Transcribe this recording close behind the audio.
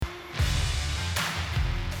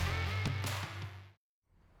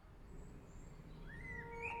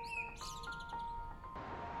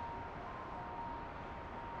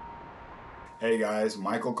Hey guys,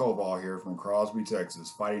 Michael Koval here from Crosby,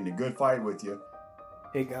 Texas, fighting the good fight with you.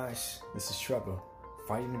 Hey guys, this is Trevor,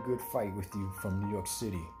 fighting the good fight with you from New York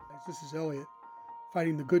City. This is Elliot,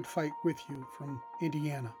 fighting the good fight with you from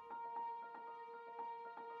Indiana.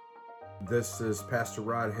 This is Pastor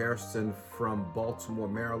Rod Harrison from Baltimore,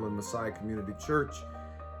 Maryland, Messiah Community Church,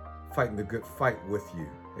 fighting the good fight with you.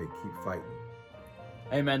 Hey, keep fighting.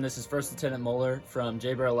 Hey man, this is First Lieutenant Moeller from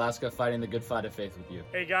Jayber, Alaska, fighting the good fight of faith with you.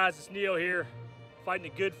 Hey guys, it's Neil here,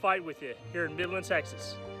 fighting a good fight with you here in Midland,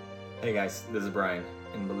 Texas. Hey guys, this is Brian,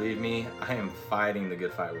 and believe me, I am fighting the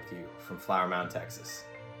good fight with you from Flower Mound, Texas.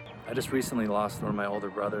 I just recently lost one of my older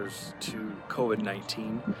brothers to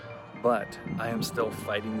COVID-19, but I am still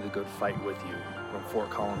fighting the good fight with you from Fort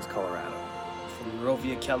Collins, Colorado. From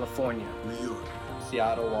Monrovia, California. New York.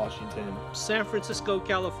 Seattle, Washington. San Francisco,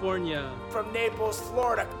 California. From Naples,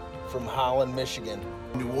 Florida. From Holland, Michigan.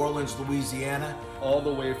 New Orleans, Louisiana. All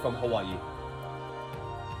the way from Hawaii.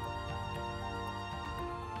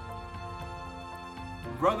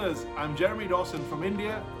 Brothers, I'm Jeremy Dawson from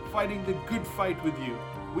India, fighting the good fight with you.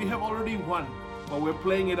 We have already won, but we're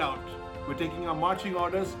playing it out. We're taking our marching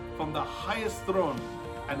orders from the highest throne,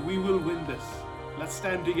 and we will win this. Let's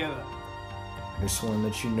stand together. I just want to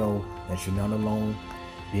let you know that you're not alone.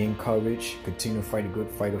 Be encouraged. Continue to fight a good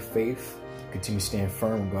fight of faith. Continue to stand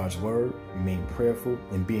firm in God's word. Remain prayerful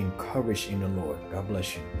and be encouraged in the Lord. God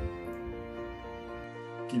bless you.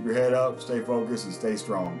 Keep your head up, stay focused, and stay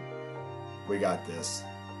strong. We got this.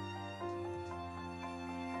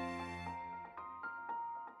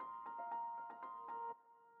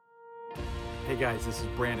 Hey guys, this is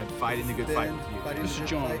Brandon, fighting the good fight with you. This is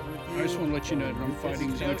John. I just want to let you know that I'm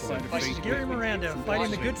fighting the good fight of faith. This is Gary Miranda,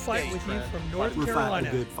 fighting the good fight with you from North Carolina.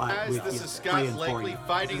 Good fight guys, with this you. is Scott Blakely,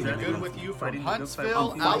 fighting the good with you from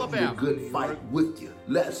Huntsville, Alabama. The good fight with you.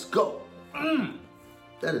 Let's go.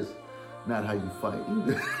 That is not how you fight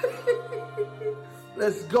either.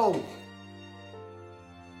 Let's go.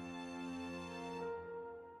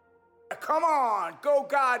 Come on, go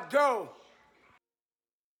God, go.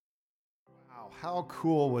 How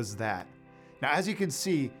cool was that? Now, as you can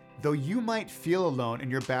see, though you might feel alone in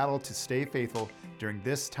your battle to stay faithful during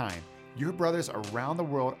this time, your brothers around the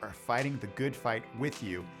world are fighting the good fight with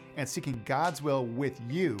you and seeking God's will with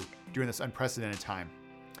you during this unprecedented time.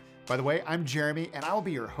 By the way, I'm Jeremy, and I will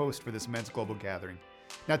be your host for this men's global gathering.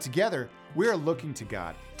 Now, together, we are looking to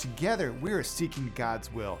God. Together, we are seeking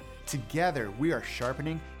God's will. Together, we are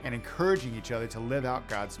sharpening and encouraging each other to live out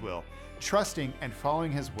God's will, trusting and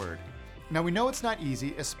following His word. Now, we know it's not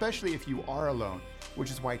easy, especially if you are alone, which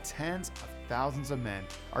is why tens of thousands of men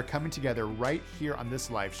are coming together right here on this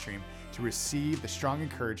live stream to receive the strong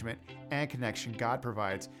encouragement and connection God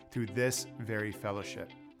provides through this very fellowship.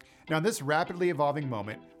 Now, in this rapidly evolving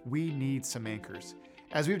moment, we need some anchors.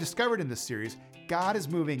 As we've discovered in this series, God is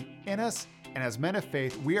moving in us, and as men of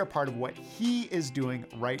faith, we are part of what He is doing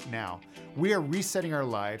right now. We are resetting our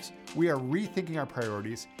lives, we are rethinking our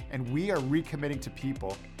priorities, and we are recommitting to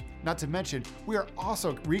people. Not to mention, we are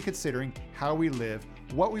also reconsidering how we live,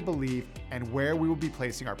 what we believe, and where we will be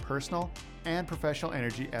placing our personal and professional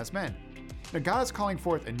energy as men. Now, God is calling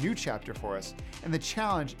forth a new chapter for us, and the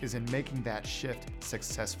challenge is in making that shift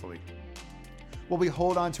successfully. Will we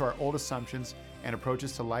hold on to our old assumptions and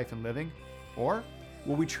approaches to life and living, or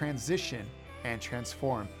will we transition and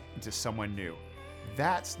transform into someone new?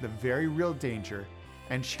 That's the very real danger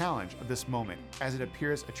and challenge of this moment, as it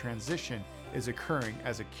appears a transition is occurring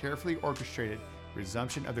as a carefully orchestrated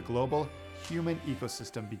resumption of the global human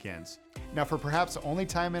ecosystem begins. Now, for perhaps the only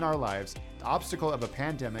time in our lives, the obstacle of a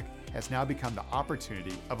pandemic has now become the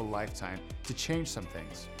opportunity of a lifetime to change some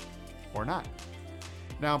things, or not.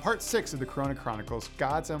 Now, in part 6 of the Corona Chronicles,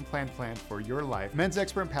 God's Unplanned Plan for Your Life, men's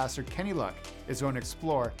expert and pastor Kenny Luck is going to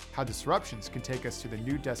explore how disruptions can take us to the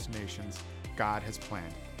new destinations God has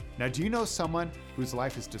planned. Now, do you know someone whose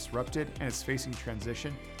life is disrupted and is facing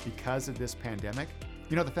transition because of this pandemic?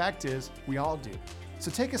 You know, the fact is, we all do.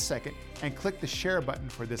 So take a second and click the share button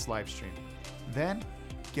for this live stream. Then,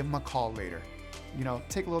 give them a call later. You know,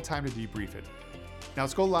 take a little time to debrief it. Now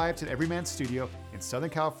let's go live to the Everyman Studio in Southern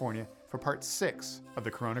California for part 6 of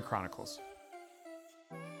the Corona Chronicles.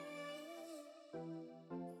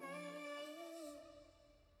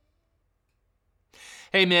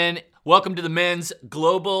 Hey men, welcome to the men's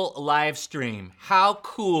global live stream. How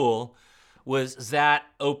cool was that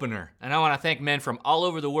opener? And I want to thank men from all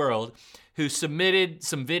over the world who submitted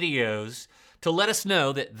some videos to let us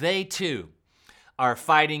know that they too are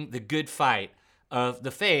fighting the good fight of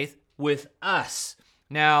the faith with us.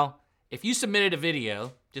 Now, if you submitted a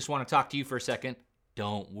video, just want to talk to you for a second,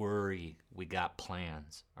 don't worry, we got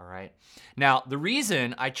plans, all right? Now, the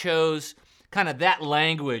reason I chose kind of that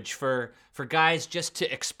language for guys just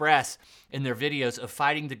to express in their videos of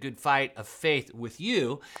fighting the good fight of faith with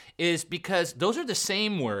you is because those are the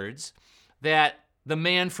same words that the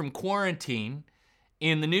man from quarantine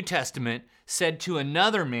in the New Testament said to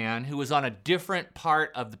another man who was on a different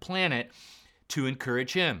part of the planet to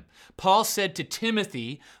encourage him. Paul said to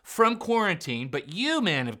Timothy from quarantine, "But you,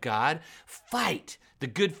 man of God, fight the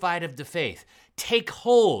good fight of the faith. Take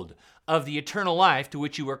hold of the eternal life to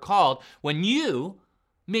which you were called when you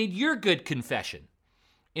made your good confession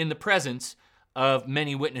in the presence of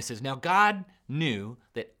many witnesses." Now, God knew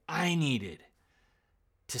that I needed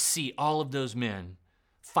to see all of those men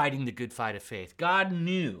fighting the good fight of faith. God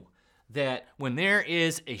knew that when there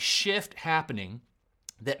is a shift happening,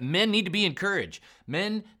 that men need to be encouraged.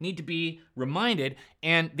 Men need to be reminded,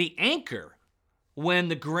 and the anchor when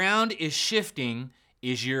the ground is shifting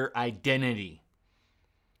is your identity.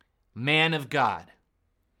 Man of God,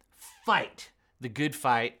 fight the good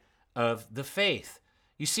fight of the faith.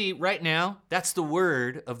 You see, right now, that's the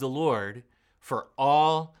word of the Lord for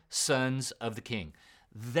all sons of the King.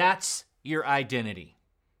 That's your identity.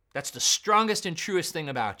 That's the strongest and truest thing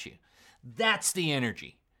about you. That's the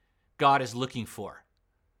energy God is looking for.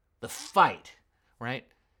 The fight, right?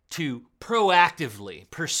 To proactively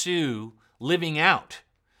pursue living out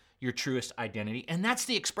your truest identity. And that's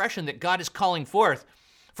the expression that God is calling forth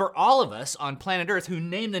for all of us on planet Earth who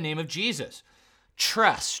name the name of Jesus.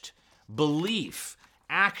 Trust, belief,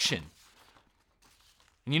 action.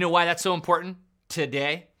 And you know why that's so important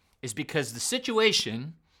today? Is because the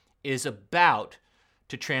situation is about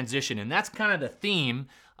to transition. And that's kind of the theme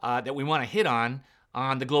that we want to hit on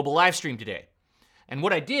the global live stream today. And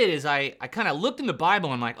what I did is I kind of looked in the Bible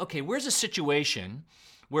and I'm like, okay, where's a situation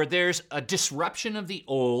where there's a disruption of the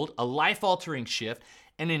old, a life-altering shift,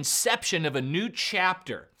 an inception of a new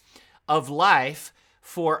chapter of life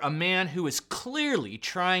for a man who is clearly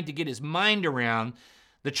trying to get his mind around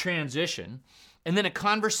the transition, and then a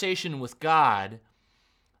conversation with God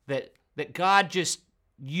that God just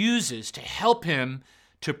uses to help him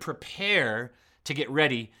to prepare to get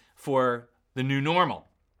ready for the new normal.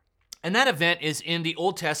 And that event is in the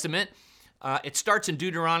Old Testament. It starts in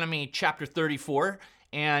Deuteronomy chapter 34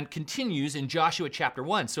 and continues in Joshua chapter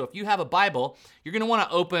 1. So if you have a Bible, you're going to want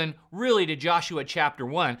to open really to Joshua chapter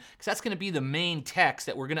 1, because that's going to be the main text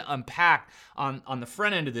that we're going to unpack on the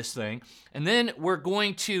front end of this thing. And then we're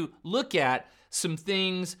going to look at some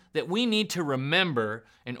things that we need to remember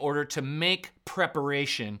in order to make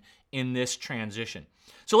preparation in this transition.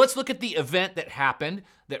 So let's look at the event that happened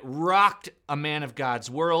that rocked a man of God's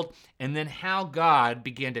world, and then how God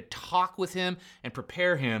began to talk with him and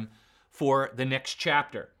prepare him for the next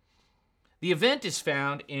chapter. The event is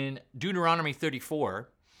found in Deuteronomy 34,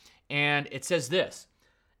 and it says this: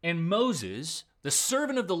 "And Moses, the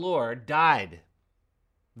servant of the Lord, died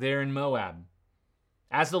there in Moab,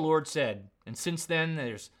 as the Lord said. And since then,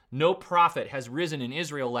 there's no prophet has risen in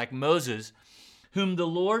Israel like Moses, whom the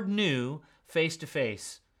Lord knew face to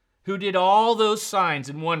face, who did all those signs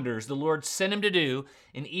and wonders the Lord sent him to do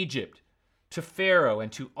in Egypt, to Pharaoh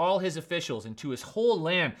and to all his officials and to his whole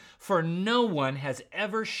land. For no one has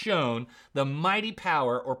ever shown the mighty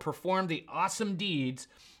power or performed the awesome deeds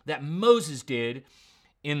that Moses did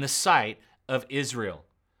in the sight of Israel."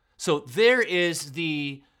 So there is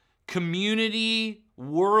the community,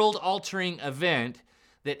 world-altering event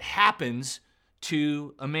that happens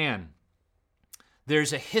to a man.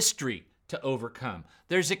 There's a history to overcome.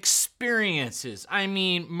 There's experiences,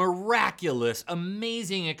 miraculous,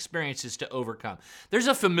 amazing experiences to overcome. There's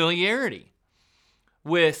a familiarity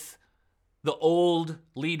with the old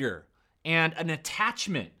leader and an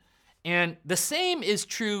attachment. And the same is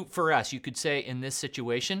true for us, you could say, in this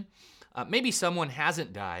situation. Maybe someone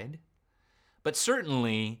hasn't died, but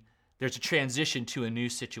certainly there's a transition to a new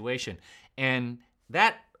situation. And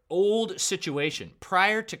that old situation,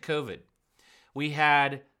 prior to COVID, we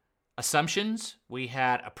had assumptions, we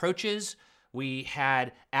had approaches, we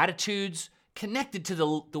had attitudes connected to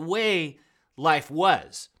the way life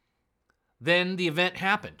was. Then the event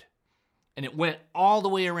happened, and it went all the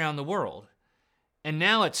way around the world. And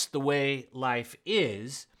now it's the way life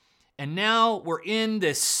is. And now we're in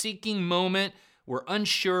this seeking moment. We're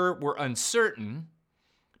unsure, we're uncertain,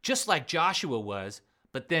 just like Joshua was.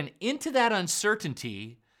 But then into that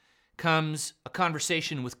uncertainty comes a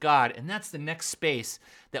conversation with God, and that's the next space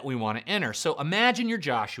that we want to enter. So imagine you're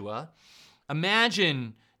Joshua.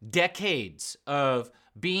 Imagine decades of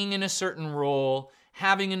being in a certain role,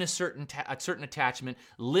 having a certain attachment,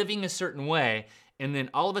 living a certain way, and then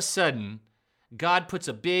all of a sudden, God puts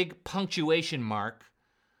a big punctuation mark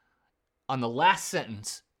on the last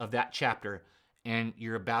sentence of that chapter, and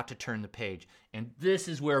you're about to turn the page. And this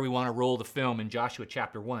is where we want to roll the film in Joshua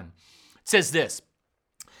chapter 1. It says this: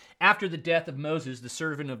 After the death of Moses, the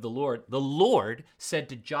servant of the Lord said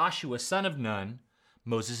to Joshua, son of Nun,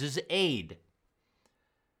 Moses' aide,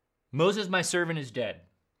 Moses, my servant, is dead.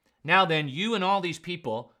 Now then, you and all these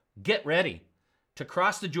people, get ready to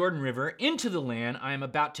cross the Jordan River into the land I am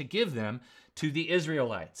about to give them to the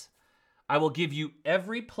Israelites. I will give you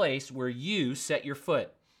every place where you set your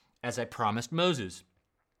foot, as I promised Moses.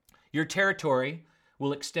 Your territory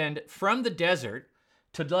will extend from the desert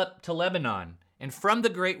to Lebanon, and from the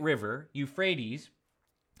great river, Euphrates,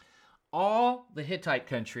 all the Hittite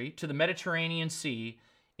country to the Mediterranean Sea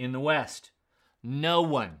in the west. No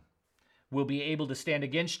one will be able to stand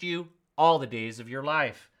against you all the days of your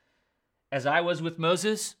life. As I was with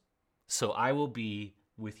Moses, so I will be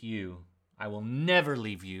with you. I will never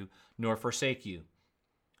leave you nor forsake you.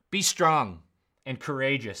 Be strong and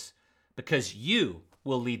courageous, because you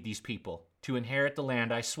will lead these people to inherit the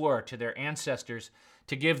land I swore to their ancestors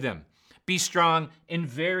to give them. Be strong and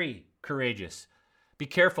very courageous. Be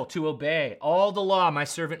careful to obey all the law my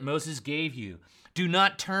servant Moses gave you. Do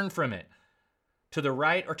not turn from it to the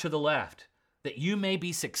right or to the left, that you may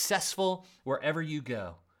be successful wherever you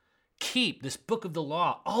go. Keep this book of the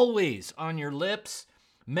law always on your lips.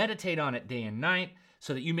 Meditate on it day and night,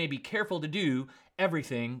 so that you may be careful to do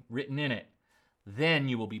everything written in it. Then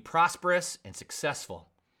you will be prosperous and successful.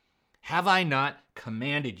 Have I not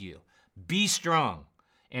commanded you? Be strong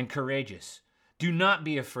and courageous. Do not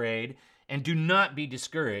be afraid and do not be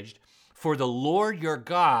discouraged, for the Lord your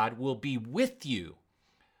God will be with you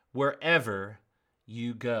wherever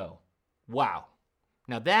you go. Wow.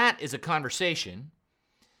 Now that is a conversation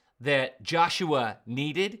that Joshua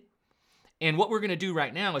needed. And what we're going to do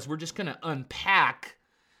right now is we're just going to unpack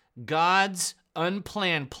God's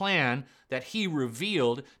unplanned plan that he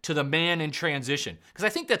revealed to the man in transition. Because I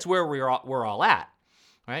think that's where we're all at.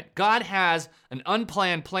 Right? God has an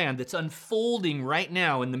unplanned plan that's unfolding right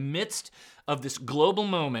now in the midst of this global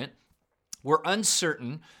moment. We're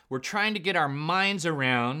uncertain. We're trying to get our minds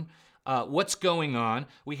around what's going on.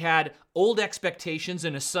 We had old expectations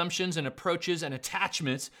and assumptions and approaches and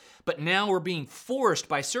attachments, but now we're being forced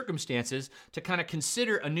by circumstances to kind of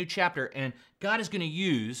consider a new chapter. And God is going to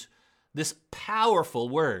use this powerful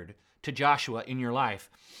word to Joshua in your life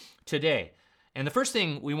today. And the first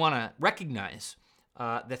thing we want to recognize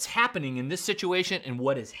that's happening in this situation and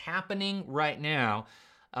what is happening right now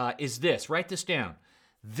is this. Write this down.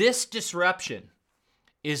 This disruption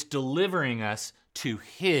is delivering us to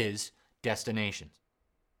his destination.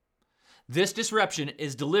 This disruption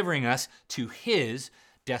is delivering us to his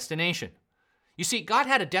destination. You see, God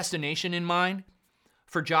had a destination in mind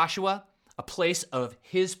for Joshua, a place of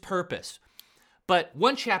his purpose. But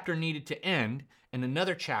one chapter needed to end and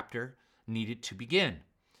another chapter needed to begin.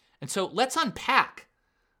 And so let's unpack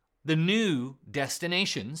the new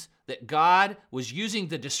destinations that God was using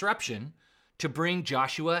the disruption to bring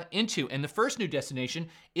Joshua into. And the first new destination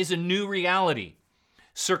is a new reality,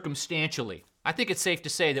 circumstantially. I think it's safe to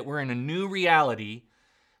say that we're in a new reality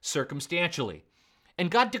circumstantially.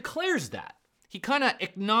 And God declares that. He kind of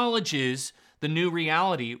acknowledges the new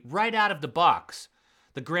reality right out of the box.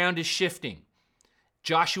 The ground is shifting.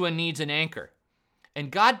 Joshua needs an anchor.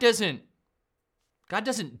 And God doesn't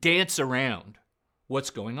dance around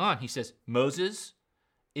what's going on. He says, Moses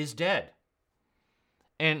is dead.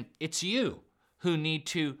 And it's you who need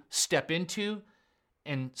to step into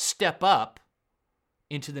and step up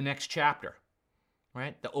into the next chapter,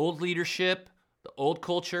 right? The old leadership, the old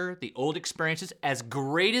culture, the old experiences, as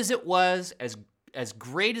great as it was, as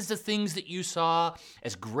great as the things that you saw,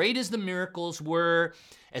 as great as the miracles were,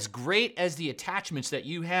 as great as the attachments that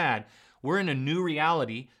you had, we're in a new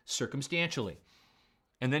reality circumstantially.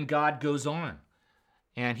 And then God goes on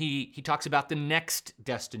and he talks about the next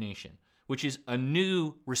destination, which is a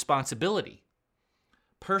new responsibility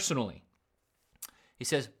personally. He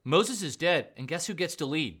says, Moses is dead, and guess who gets to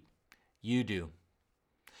lead? You do.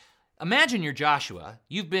 Imagine you're Joshua.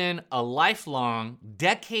 You've been a lifelong,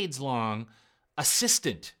 decades-long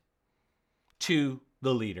assistant to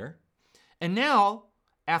the leader. And now,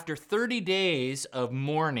 after 30 days of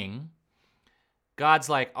mourning, God's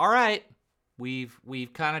like, all right, we've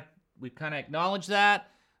kind of acknowledged that.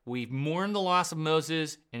 We've mourned the loss of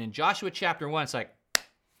Moses. And in Joshua chapter 1, it's like,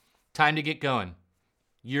 time to get going.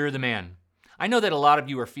 You're the man. I know that a lot of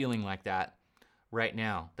you are feeling like that right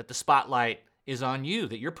now, that the spotlight is on you,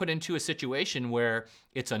 that you're put into a situation where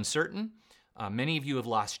it's uncertain. Many of you have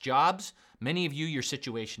lost jobs. Many of you, your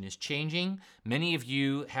situation is changing. Many of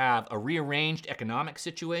you have a rearranged economic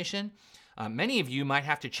situation. Many of you might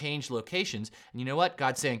have to change locations. And you know what?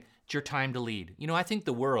 God's saying, It's your time to lead. You know, I think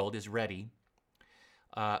the world is ready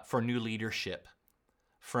for new leadership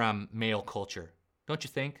from male culture. Don't you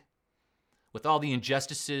think? With all the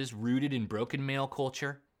injustices rooted in broken male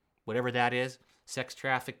culture, whatever that is, sex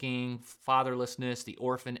trafficking, fatherlessness, the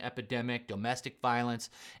orphan epidemic, domestic violence,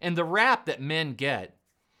 and the rap that men get,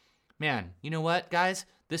 man, you know what, guys?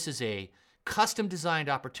 This is a custom-designed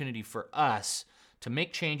opportunity for us to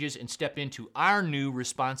make changes and step into our new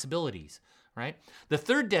responsibilities, right? The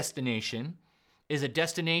third destination is a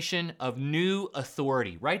destination of new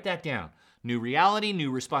authority. Write that down. New reality,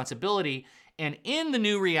 new responsibility. And in the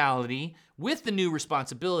new reality, with the new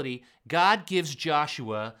responsibility, God gives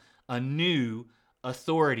Joshua a new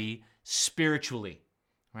authority spiritually,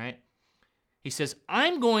 right? He says,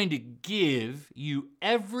 I'm going to give you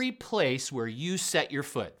every place where you set your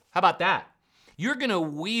foot. How about that? You're going to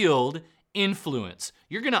wield influence.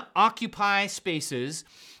 You're going to occupy spaces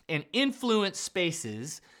and influence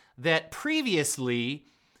spaces that previously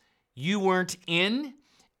you weren't in,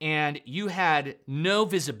 and you had no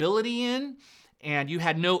visibility in, and you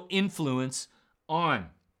had no influence on.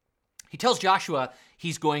 He tells Joshua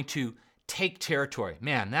he's going to take territory.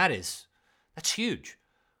 Man, that's huge.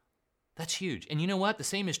 That's huge. And you know what? The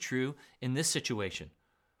same is true in this situation.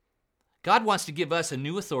 God wants to give us a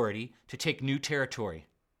new authority to take new territory.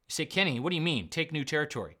 You say, Kenny, what do you mean? Take new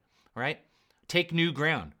territory, all right? Take new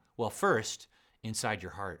ground. Well, first, inside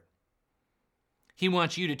your heart. He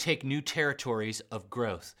wants you to take new territories of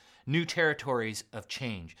growth, new territories of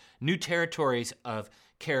change, new territories of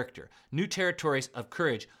character, new territories of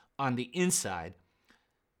courage on the inside.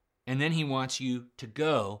 And then he wants you to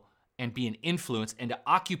go and be an influence and to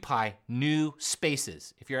occupy new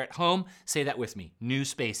spaces. If you're at home, say that with me, new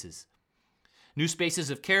spaces. New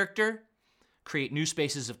spaces of character, create new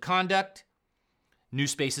spaces of conduct, new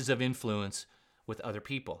spaces of influence with other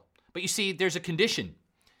people. But you see, there's a condition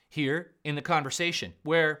here in the conversation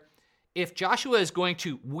where if Joshua is going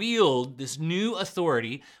to wield this new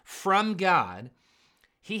authority from God,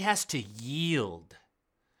 he has to yield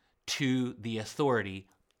to the authority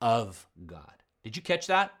of God. Did you catch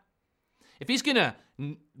that? If he's going to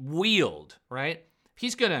wield, right? If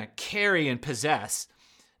he's going to carry and possess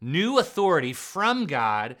new authority from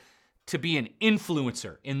God to be an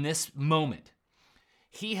influencer in this moment,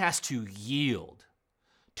 he has to yield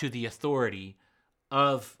to the authority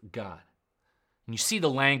of God. And you see the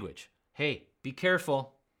language. Hey, be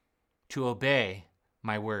careful to obey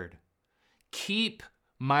my word. Keep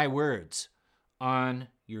my words on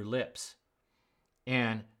your lips.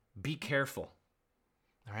 And be careful,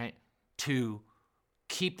 all right, to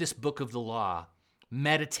keep this book of the law,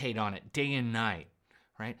 meditate on it day and night,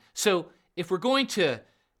 right? So if we're going to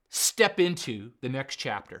step into the next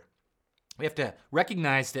chapter, we have to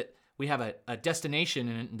recognize that we have a destination,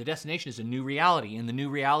 and the destination is a new reality. In the new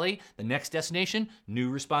reality, the next destination, new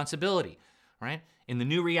responsibility, right? In the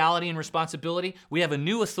new reality and responsibility, we have a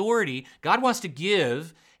new authority. God wants to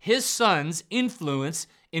give his sons influence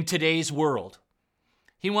in today's world.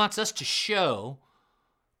 He wants us to show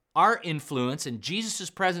our influence and Jesus'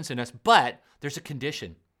 presence in us, but there's a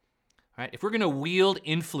condition, right? If we're going to wield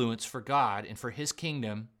influence for God and for his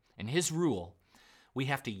kingdom and his rule, we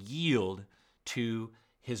have to yield to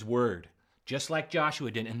his word, just like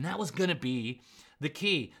Joshua did. And that was going to be the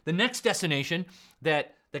key. The next destination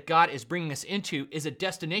that God is bringing us into is a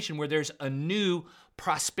destination where there's a new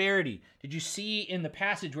prosperity. Did you see in the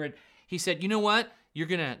passage where he said, you know what? You're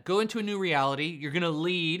going to go into a new reality. You're going to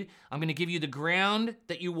lead. I'm going to give you the ground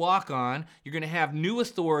that you walk on. You're going to have new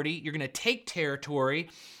authority. You're going to take territory.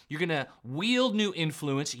 You're going to wield new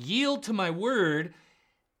influence, yield to my word.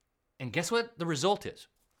 And guess what the result is?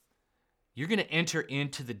 You're going to enter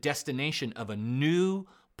into the destination of a new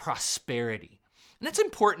prosperity. And that's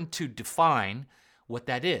important to define what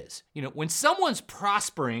that is. You know, when someone's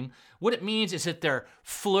prospering, what it means is that they're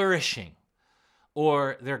flourishing,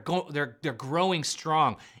 or they're growing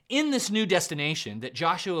strong. In this new destination that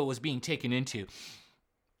Joshua was being taken into,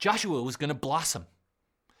 Joshua was going to blossom.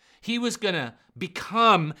 He was going to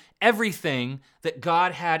become everything that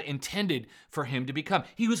God had intended for him to become.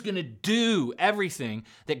 He was going to do everything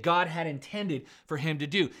that God had intended for him to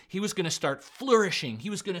do. He was going to start flourishing.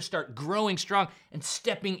 He was going to start growing strong and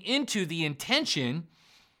stepping into the intention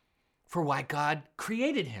for why God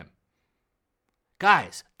created him.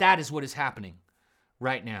 Guys, that is what is happening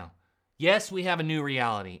right now. Yes, we have a new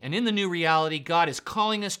reality. And in the new reality, God is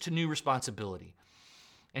calling us to new responsibility.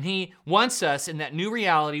 And he wants us in that new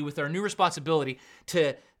reality with our new responsibility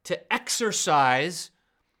to exercise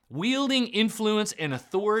wielding influence and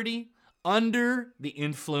authority under the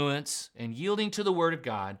influence and yielding to the word of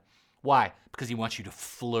God. Why? Because he wants you to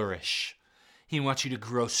flourish. He wants you to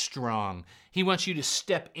grow strong. He wants you to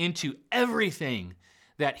step into everything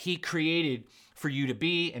that he created for you to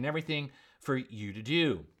be and everything for you to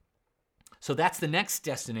do. So that's the next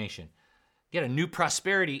destination. Get a new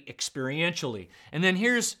prosperity experientially. And then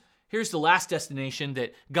here's the last destination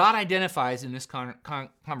that God identifies in this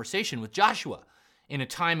conversation with Joshua in a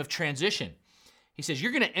time of transition. He says,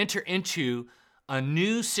 you're going to enter into a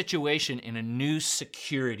new situation in a new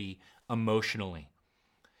security emotionally.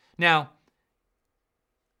 Now,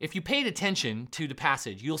 if you paid attention to the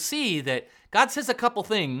passage, you'll see that God says a couple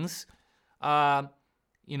things,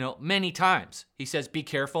 many times. He says, be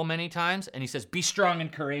careful many times, and he says, be strong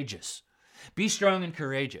and courageous. Be strong and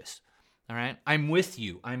courageous, all right? I'm with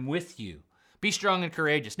you. I'm with you. Be strong and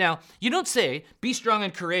courageous. Now, you don't say, be strong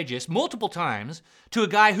and courageous multiple times to a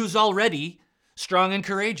guy who's already strong and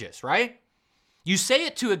courageous, right? You say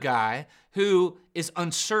it to a guy who is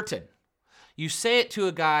uncertain. You say it to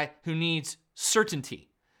a guy who needs certainty,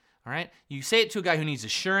 all right? You say it to a guy who needs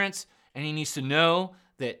assurance, and he needs to know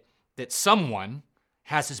that someone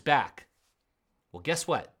has his back. Well, guess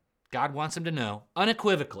what? God wants him to know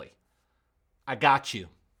unequivocally, I got you,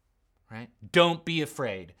 right? Don't be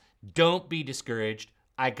afraid. Don't be discouraged.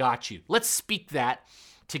 I got you. Let's speak that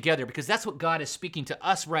together, because that's what God is speaking to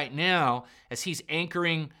us right now as he's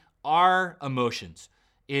anchoring our emotions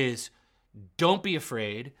is don't be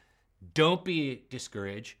afraid. Don't be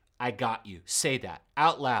discouraged. I got you. Say that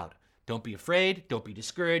out loud. Don't be afraid. Don't be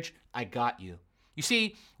discouraged. I got you. You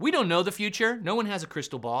see, we don't know the future. No one has a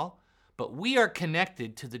crystal ball, but we are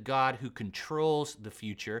connected to the God who controls the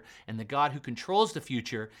future, and the God who controls the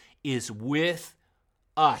future is with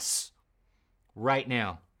us right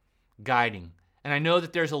now, guiding. And I know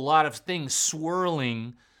that there's a lot of things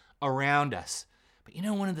swirling around us. But you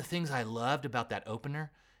know, one of the things I loved about that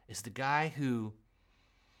opener is the guy who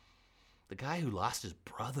lost his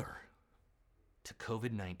brother to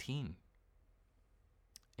COVID-19.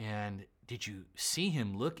 And did you see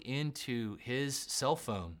him look into his cell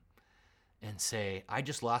phone and say, I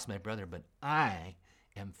just lost my brother, but I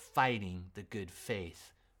am fighting the good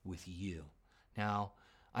faith with you. Now,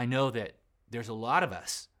 I know that there's a lot of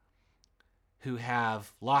us who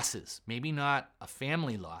have losses, maybe not a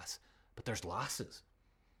family loss, but there's losses.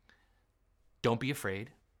 Don't be afraid.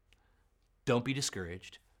 Don't be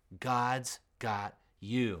discouraged. God's got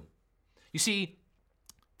you. You see,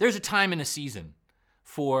 there's a time and a season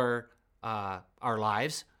for our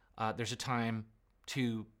lives. There's a time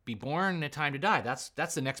to be born and a time to die.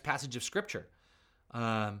 That's the next passage of Scripture.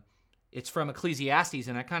 It's from Ecclesiastes,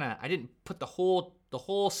 and I didn't put the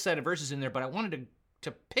whole set of verses in there, but I wanted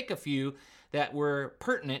to pick a few that were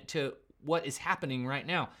pertinent to what is happening right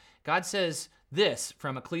now. God says this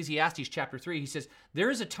from Ecclesiastes chapter 3. He says,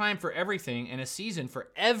 there is a time for everything and a season for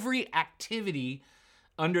every activity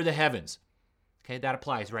under the heavens. Okay, that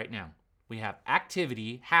applies right now. We have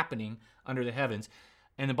activity happening under the heavens.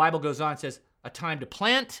 And the Bible goes on and says, a time to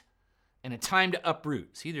plant and a time to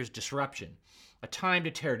uproot. See, there's disruption. A time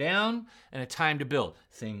to tear down and a time to build.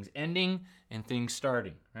 Things ending and things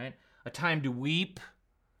starting, right? A time to weep.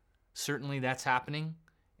 Certainly that's happening.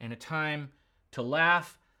 And a time to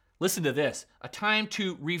laugh. Listen to this. A time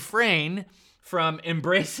to refrain from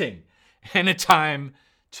embracing and a time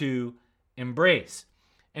to embrace.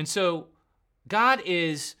 And so God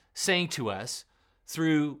is saying to us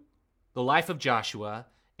through the life of Joshua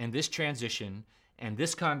and this transition and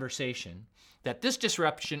this conversation that this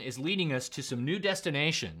disruption is leading us to some new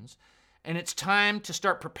destinations, and it's time to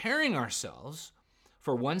start preparing ourselves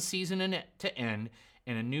for one season to end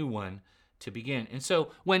and a new one to begin. And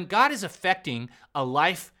so when God is affecting a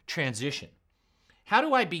life transition, how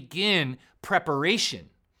do I begin preparation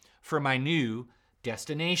for my new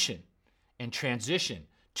destination and transition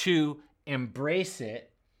to embrace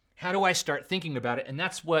it? How do I start thinking about it? And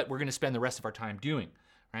that's what we're going to spend the rest of our time doing,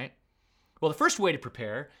 right? Well, the first way to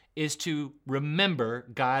prepare is to remember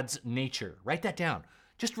God's nature. Write that down.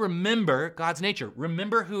 Just remember God's nature.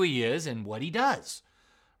 Remember who he is and what he does,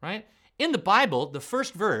 right? In the Bible, the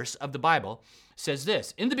first verse of the Bible says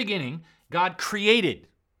this: in the beginning, God created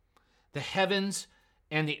the heavens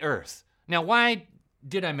and the earth. Now, why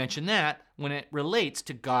did I mention that when it relates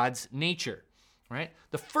to God's nature, right?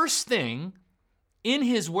 The first thing in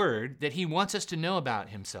his word that he wants us to know about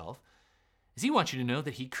himself is he wants you to know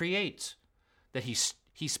that he creates, that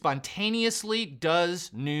he spontaneously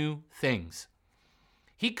does new things.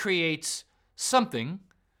 He creates something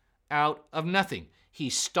out of nothing. He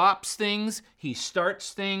stops things, he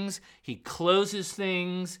starts things, he closes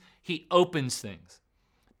things, he opens things.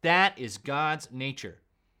 That is God's nature.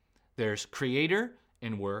 There's creator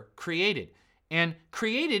and we're created. And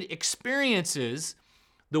created experiences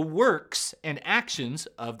the works and actions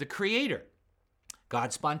of the Creator.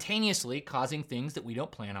 God spontaneously causing things that we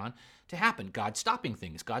don't plan on to happen. God stopping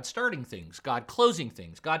things, God starting things, God closing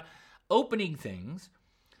things, God opening things.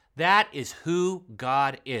 That is who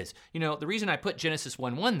God is. You know, the reason I put Genesis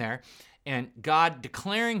 1:1 there and God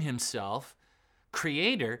declaring himself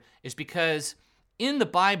Creator is because in the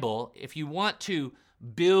Bible, if you want to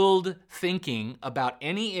build thinking about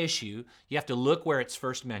any issue, you have to look where it's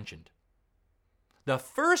first mentioned. The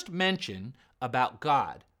first mention about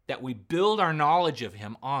God that we build our knowledge of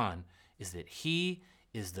him on is that he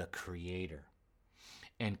is the Creator.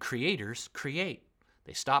 And creators create.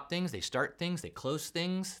 They stop things, they start things, they close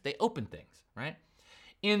things, they open things, right?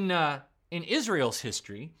 In Israel's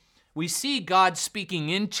history, we see God speaking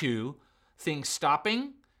into things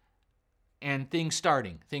stopping and things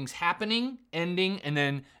starting, things happening, ending, and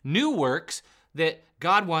then new works that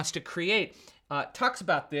God wants to create. Talks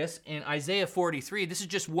about this in Isaiah 43. This is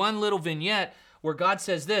just one little vignette where God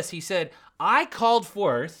says this. He said, I called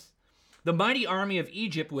forth the mighty army of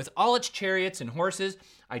Egypt with all its chariots and horses.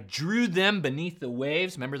 I drew them beneath the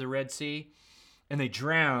waves, remember the Red Sea? And they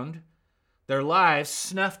drowned, their lives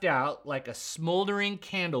snuffed out like a smoldering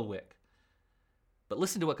candle wick. But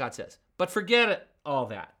listen to what God says. But forget all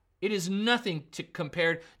that. It is nothing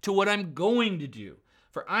compared to what I'm going to do.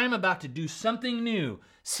 For I am about to do something new.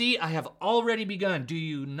 See, I have already begun. Do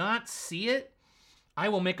you not see it? I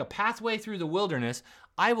will make a pathway through the wilderness.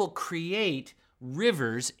 I will create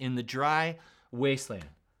rivers in the dry wasteland.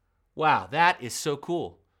 Wow, that is so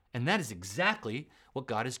cool. And that is exactly what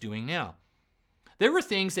God is doing now. There were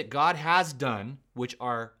things that God has done which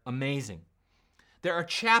are amazing. There are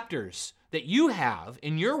chapters that you have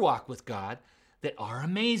in your walk with God that are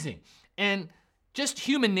amazing. And just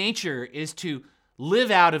human nature is to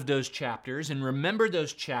live out of those chapters and remember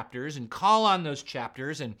those chapters and call on those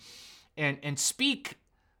chapters and speak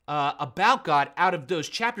about God out of those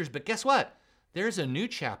chapters. But guess what? There's a new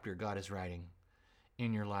chapter God is writing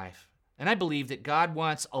in your life. And I believe that God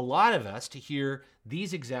wants a lot of us to hear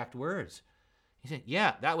these exact words. He said,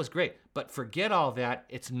 yeah, that was great, but forget all that.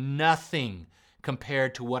 It's nothing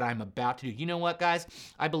compared to what I'm about to do. You know what, guys?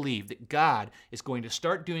 I believe that God is going to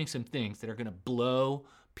start doing some things that are going to blow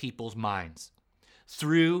people's minds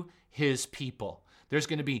through his people. There's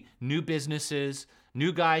going to be new businesses,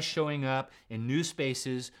 new guys showing up in new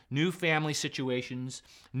spaces, new family situations,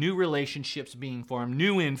 new relationships being formed,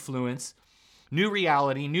 new influence, new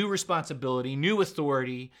reality, new responsibility, new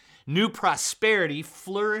authority, new prosperity,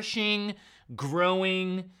 flourishing,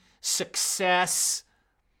 growing, success,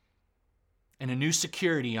 and a new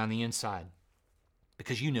security on the inside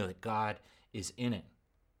because you know that God is in it.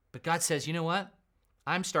 But God says, you know what?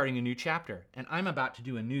 I'm starting a new chapter and I'm about to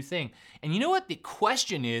do a new thing. And you know what the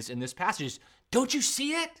question is in this passage is, don't you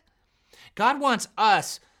see it? God wants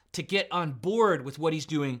us to get on board with what he's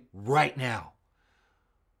doing right now.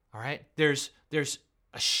 All right? There's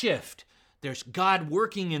a shift. There's God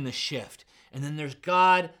working in the shift. And then there's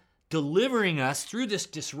God delivering us through this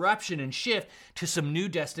disruption and shift to some new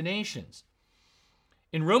destinations.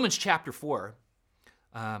 In Romans chapter 4,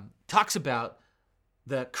 talks about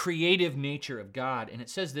the creative nature of God, and it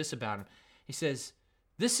says this about him. He says,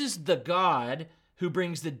 this is the God who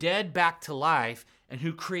brings the dead back to life and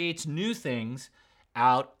who creates new things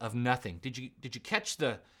out of nothing. Did you catch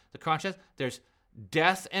the contrast? There's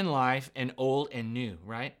death and life and old and new,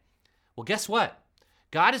 right? Well, guess what?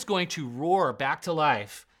 God is going to roar back to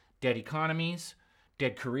life dead economies,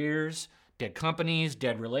 dead careers, dead companies,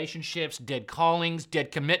 dead relationships, dead callings,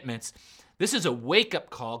 dead commitments. This is a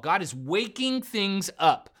wake-up call. God is waking things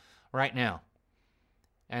up right now.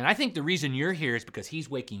 And I think the reason you're here is because he's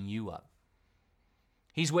waking you up.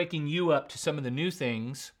 He's waking you up to some of the new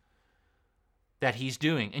things that he's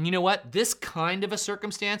doing. And you know what? This kind of a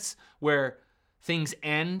circumstance where things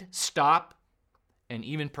end, stop, and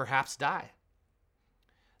even perhaps die.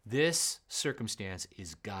 This circumstance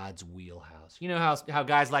is God's wheelhouse. You know how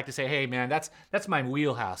guys like to say, hey, man, that's my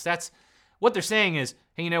wheelhouse. That's what they're saying is,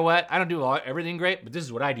 hey, you know what? I don't do everything great, but this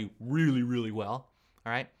is what I do really, really well.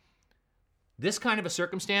 All right? This kind of a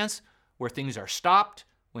circumstance where things are stopped,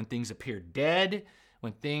 when things appear dead,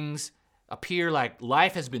 when things appear like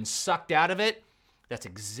life has been sucked out of it, that's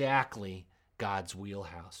exactly God's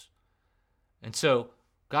wheelhouse. And so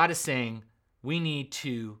God is saying we need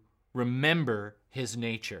to remember his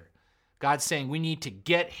nature. God's saying we need to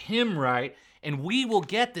get him right, and we will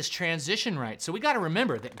get this transition right. So we got to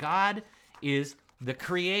remember that God is the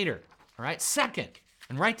creator. All right? Second,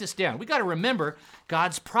 and write this down, we got to remember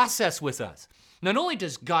God's process with us. Not only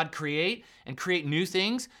does God create and create new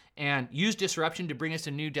things and use disruption to bring us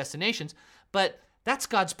to new destinations, but that's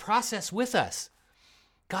God's process with us.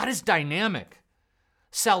 God is dynamic.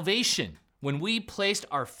 Salvation, when we placed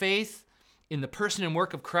our faith in the person and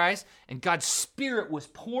work of Christ and God's Spirit was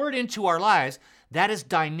poured into our lives, that is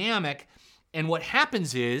dynamic. And what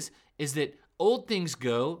happens is that old things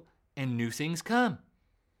go and new things come.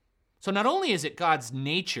 So not only is it God's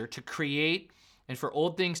nature to create and for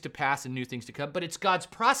old things to pass and new things to come, but it's God's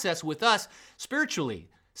process with us spiritually.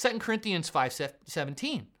 2 Corinthians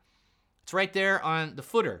 5:17. It's right there on the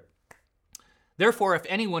footer. Therefore, if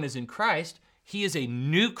anyone is in Christ, he is a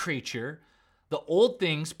new creature. The old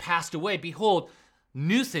things passed away. Behold,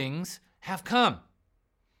 new things have come.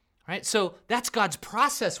 Right? So that's God's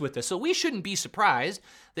process with us. So we shouldn't be surprised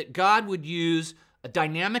that God would use a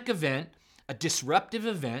dynamic event, a disruptive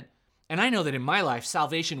event. And I know that in my life,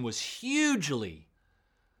 salvation was hugely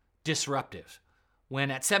disruptive. When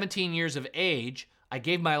at 17 years of age, I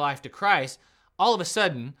gave my life to Christ, all of a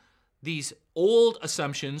sudden, these old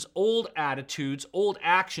assumptions, old attitudes, old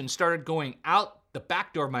actions started going out the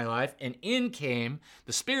back door of my life, and in came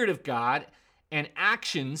the Spirit of God and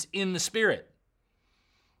actions in the Spirit.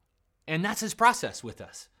 And that's his process with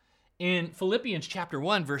us. In Philippians chapter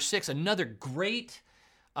 1, verse 6, another great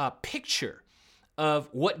picture of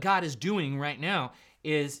what God is doing right now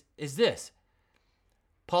is this.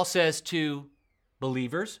 Paul says to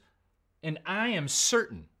believers, and I am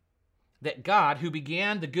certain that God, who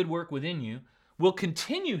began the good work within you, will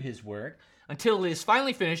continue his work until it is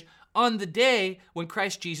finally finished on the day when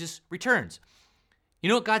Christ Jesus returns. You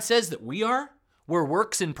know what God says that we are? We're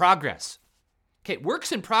works in progress. Okay,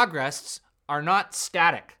 works in progress are not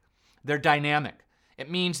static. They're dynamic.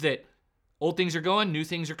 It means that old things are going, new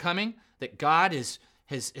things are coming, that God has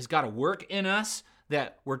got a work in us,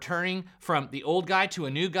 that we're turning from the old guy to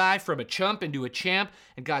a new guy, from a chump into a champ,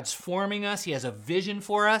 and God's forming us. He has a vision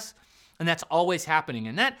for us, and that's always happening.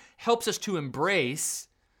 And that helps us to embrace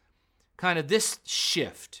kind of this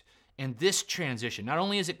shift and this transition. Not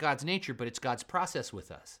only is it God's nature, but it's God's process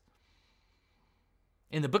with us.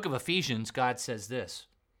 In the book of Ephesians, God says this,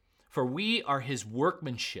 for we are his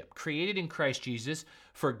workmanship, created in Christ Jesus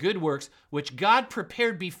for good works, which God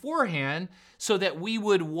prepared beforehand so that we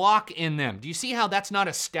would walk in them. Do you see how that's not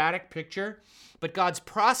a static picture? But God's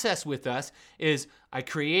process with us is, I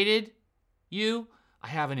created you, I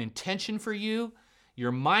have an intention for you,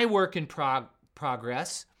 you're my work in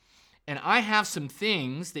progress, and I have some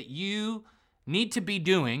things that you need to be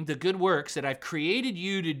doing, the good works that I've created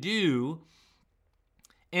you to do,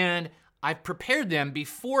 and I've prepared them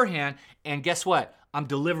beforehand, and guess what? I'm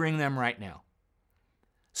delivering them right now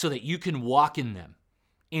so that you can walk in them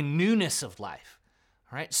in newness of life.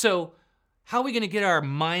 All right? So how are we going to get our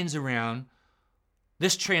minds around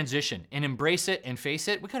this transition and embrace it and face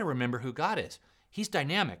it? We got to remember who God is. He's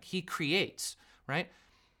dynamic. He creates, right?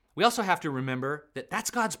 We also have to remember that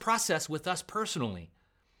that's God's process with us personally.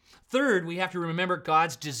 Third, we have to remember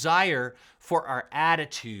God's desire for our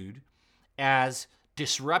attitude as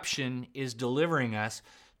disruption is delivering us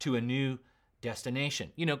to a new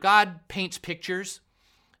destination. You know, God paints pictures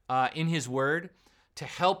in his word to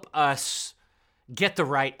help us get the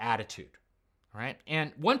right attitude, right?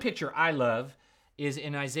 And one picture I love is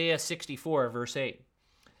in Isaiah 64, verse 8.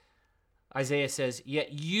 Isaiah says,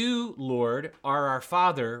 yet you, Lord, are our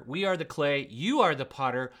Father. We are the clay. You are the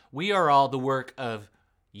potter. We are all the work of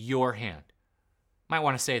your hand. Might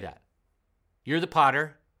want to say that. You're the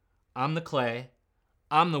potter. I'm the clay.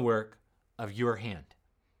 I'm the work of your hand,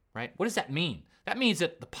 right? What does that mean? That means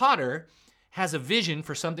that the potter has a vision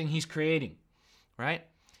for something he's creating, right?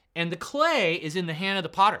 And the clay is in the hand of the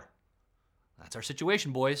potter. That's our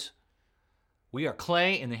situation, boys. We are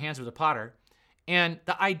clay in the hands of the potter. And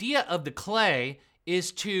the idea of the clay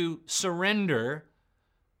is to surrender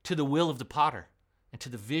to the will of the potter and to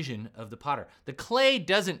the vision of the potter. The clay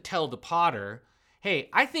doesn't tell the potter, hey,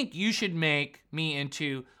 I think you should make me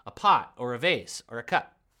into a pot or a vase or a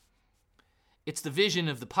cup. It's the vision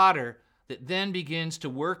of the potter that then begins to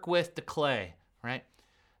work with the clay, right?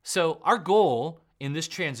 So our goal in this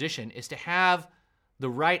transition is to have the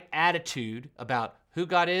right attitude about who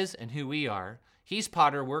God is and who we are. He's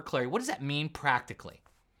potter, we're clay. What does that mean practically?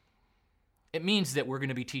 It means that we're going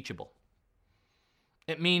to be teachable.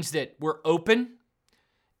 It means that we're open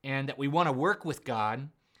and that we want to work with God,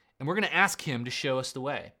 and we're going to ask him to show us the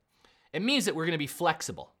way. It means that we're going to be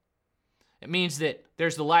flexible. It means that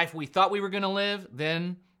there's the life we thought we were going to live,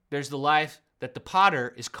 then there's the life that the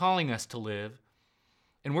potter is calling us to live,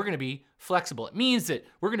 and we're going to be flexible. It means that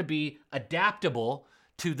we're going to be adaptable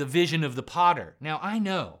to the vision of the potter. Now, I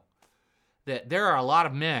know that there are a lot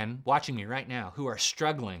of men watching me right now who are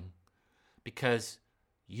struggling because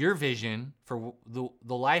your vision for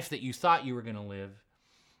the life that you thought you were going to live,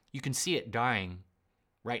 you can see it dying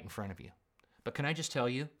right in front of you. But can I just tell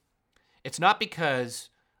you, it's not because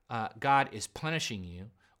God is punishing you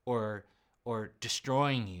or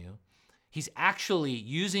destroying you. He's actually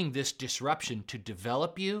using this disruption to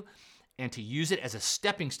develop you and to use it as a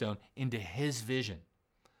stepping stone into his vision.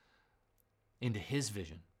 Into his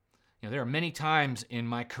vision. You know, there are many times in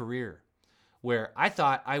my career where I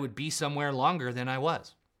thought I would be somewhere longer than I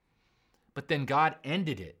was. But then God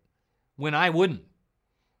ended it when I wouldn't.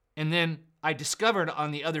 And then I discovered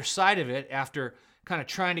on the other side of it, after kind of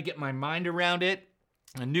trying to get my mind around it,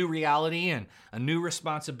 a new reality and a new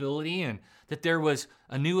responsibility, and that there was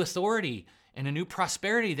a new authority and a new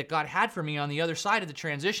prosperity that God had for me on the other side of the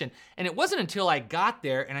transition. And it wasn't until I got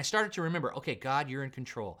there and I started to remember, okay, God, you're in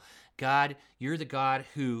control. God, you're the God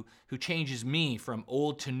who changes me from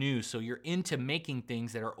old to new. So you're into making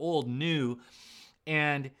things that are old new,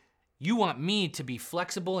 and you want me to be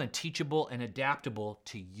flexible and teachable and adaptable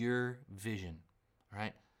to your vision, all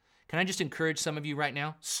right? Can I just encourage some of you right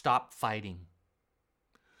now? Stop fighting.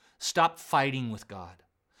 Stop fighting with God.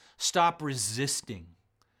 Stop resisting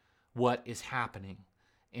what is happening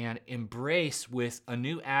and embrace with a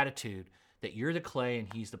new attitude that you're the clay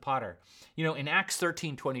and he's the potter. You know, in Acts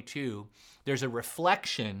 13:22, there's a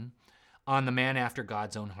reflection on the man after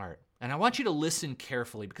God's own heart. And I want you to listen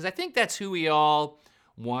carefully, because I think that's who we all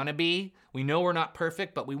want to be. We know we're not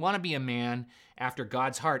perfect, but we want to be a man after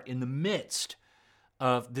God's heart in the midst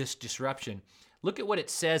of this disruption. Look at what it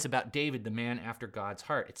says about David, the man after God's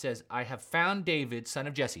heart. It says, I have found David, son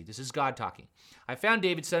of Jesse. This is God talking. I found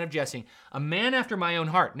David, son of Jesse, a man after my own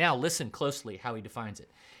heart. Now listen closely how he defines it.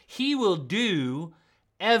 He will do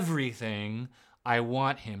everything I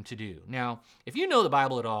want him to do. Now, if you know the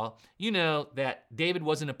Bible at all, you know that David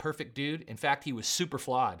wasn't a perfect dude. In fact, he was super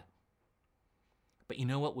flawed. But you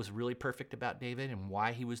know what was really perfect about David and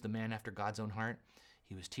why he was the man after God's own heart?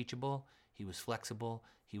 He was teachable, he was flexible,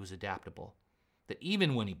 he was adaptable. That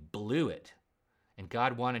even when he blew it and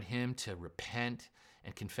God wanted him to repent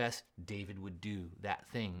and confess, David would do that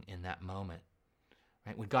thing in that moment.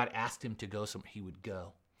 Right? When God asked him to go somewhere, he would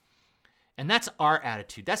go. And that's our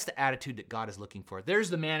attitude. That's the attitude that God is looking for. There's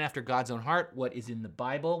the man after God's own heart. What is in the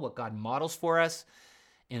Bible, what God models for us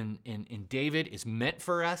in David is meant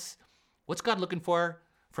for us. What's God looking for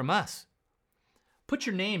from us? Put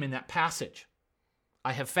your name in that passage.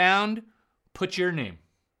 I have found, put your name.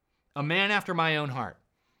 A man after my own heart.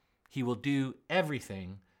 He will do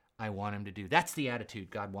everything I want him to do. That's the attitude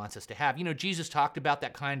God wants us to have. You know, Jesus talked about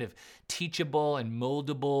that kind of teachable and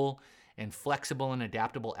moldable and flexible and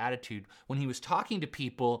adaptable attitude when he was talking to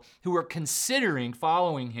people who were considering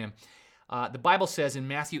following him. The Bible says in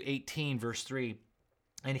Matthew 18, verse 3,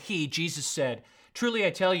 and he, Jesus, said, truly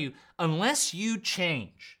I tell you, unless you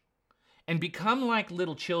change and become like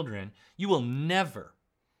little children, you will never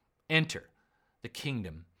enter the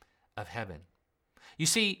kingdom of heaven. You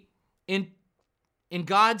see, in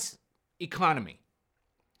God's economy,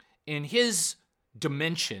 in his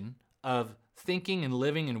dimension of thinking and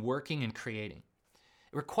living and working and creating,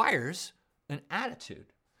 it requires an attitude.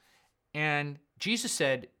 And Jesus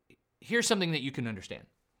said, here's something that you can understand.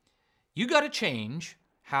 You got to change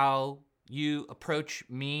how you approach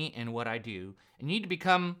me and what I do, and you need to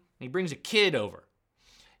become, he brings a kid over.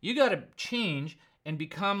 You got to change and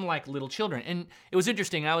become like little children. And it was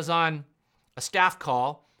interesting. I was on a staff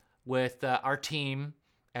call with our team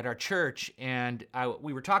at our church, and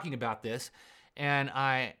we were talking about this. And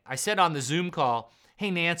I said on the Zoom call,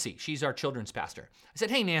 hey, Nancy, she's our children's pastor. I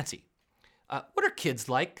said, hey, Nancy, what are kids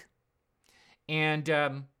like?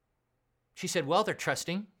 And she said, well, they're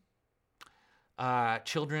trusting.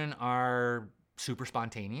 Children are super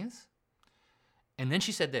spontaneous. And then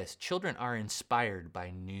she said this, children are inspired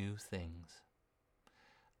by new things.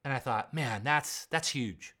 And I thought, man, that's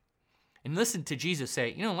huge. And listen to Jesus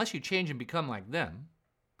say, you know, unless you change and become like them,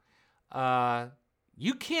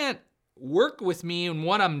 you can't work with me in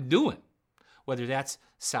what I'm doing, whether that's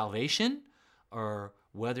salvation or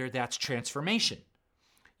whether that's transformation.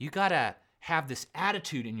 You got to have this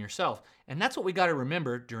attitude in yourself. And that's what we got to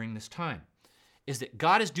remember during this time, is that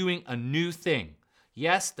God is doing a new thing.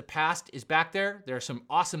 Yes, the past is back there. There are some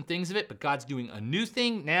awesome things of it, but God's doing a new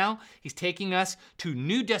thing now. He's taking us to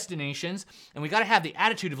new destinations, and we got to have the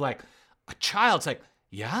attitude of like a child. It's like,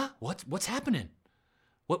 yeah, what's happening?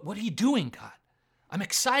 What are you doing, God? I'm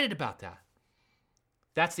excited about that.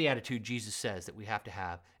 That's the attitude Jesus says that we have to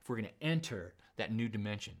have if we're going to enter that new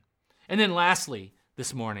dimension. And then lastly,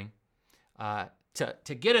 this morning,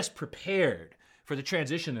 to get us prepared for the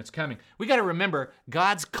transition that's coming, we got to remember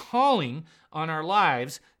God's calling on our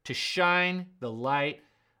lives to shine the light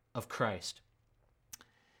of Christ.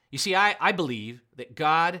 You see, I believe that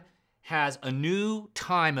God has a new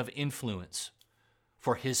time of influence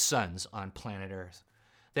for his sons on planet Earth.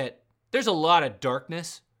 That there's a lot of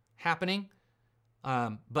darkness happening,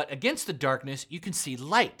 but against the darkness, you can see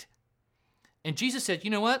light. And Jesus said,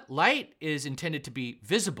 you know what? Light is intended to be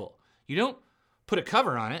visible. You don't put a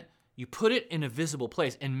cover on it. You put it in a visible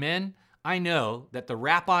place. And men, I know that the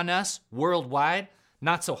rap on us worldwide,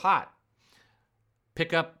 not so hot.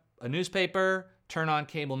 Pick up a newspaper, turn on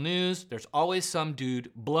cable news. There's always some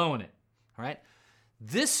dude blowing it, all right?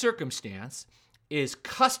 This circumstance is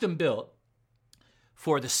custom built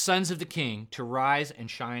for the sons of the King to rise and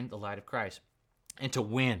shine the light of Christ and to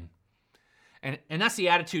win. And that's the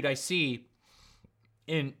attitude I see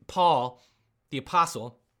in Paul, the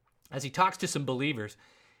apostle, as he talks to some believers.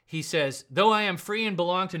 He says, though I am free and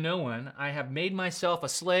belong to no one, I have made myself a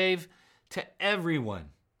slave to everyone,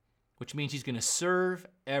 which means he's going to serve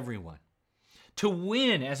everyone, to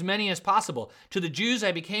win as many as possible. To the Jews,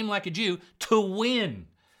 I became like a Jew to win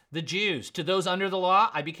the Jews. To those under the law,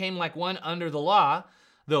 I became like one under the law,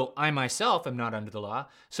 though I myself am not under the law,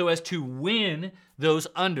 so as to win those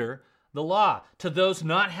under the law. To those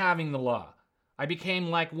not having the law, I became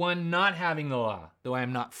like one not having the law, though I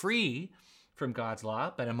am not free from God's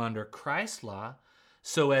law, but am under Christ's law,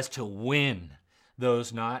 so as to win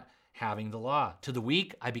those not having the law. To the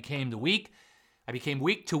weak, I became the weak. I became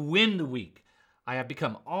weak to win the weak. I have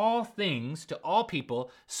become all things to all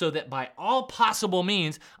people, so that by all possible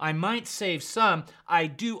means I might save some. I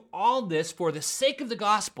do all this for the sake of the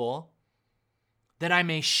gospel, that I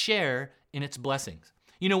may share in its blessings.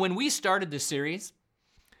 You know, when we started this series,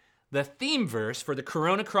 the theme verse for the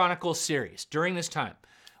Corona Chronicles series during this time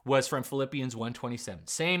was from Philippians 1:27.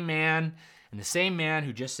 Same man, and the same man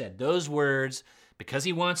who just said those words, because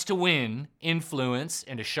he wants to win influence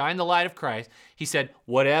and to shine the light of Christ, he said,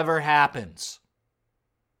 whatever happens,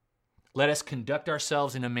 let us conduct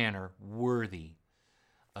ourselves in a manner worthy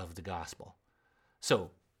of the gospel.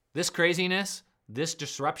 So this craziness, this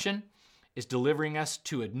disruption is delivering us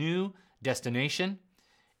to a new destination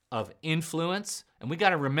of influence. And we got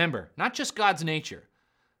to remember, not just God's nature,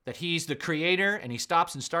 that he's the creator and he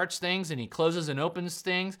stops and starts things and he closes and opens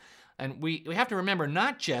things. And we have to remember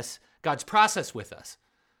not just God's process with us,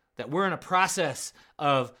 that we're in a process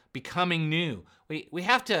of becoming new. We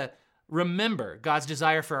have to remember God's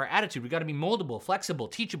desire for our attitude. We got to be moldable, flexible,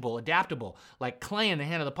 teachable, adaptable, like clay in the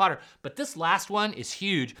hand of the potter. But this last one is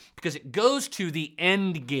huge because it goes to the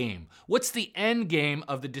end game. What's the end game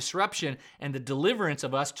of the disruption and the deliverance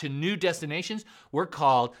of us to new destinations? We're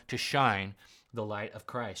called to shine the light of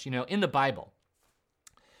Christ. You know, in the Bible,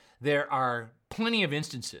 there are plenty of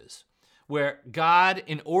instances where God,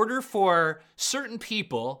 in order for certain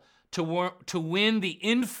people to win the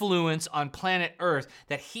influence on planet Earth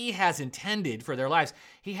that he has intended for their lives,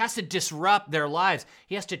 he has to disrupt their lives.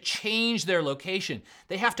 He has to change their location.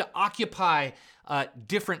 They have to occupy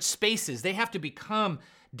different spaces. They have to become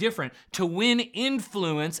different to win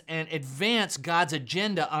influence and advance God's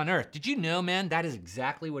agenda on earth. Did you know, man, that is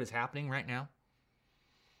exactly what is happening right now?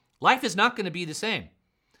 Life is not going to be the same.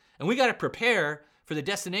 And we got to prepare for the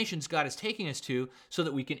destinations God is taking us to so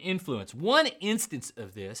that we can influence. One instance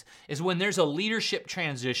of this is when there's a leadership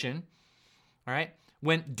transition, all right?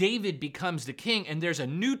 When David becomes the king and there's a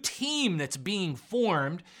new team that's being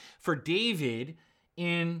formed for David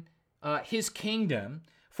in his kingdom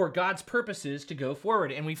for God's purposes to go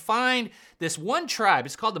forward. And we find this one tribe,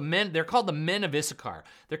 it's called they're called the men of Issachar.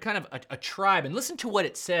 They're kind of a tribe. And listen to what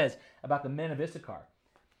it says about the men of Issachar.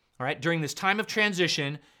 All right, during this time of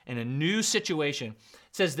transition and a new situation, it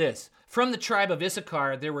says this: from the tribe of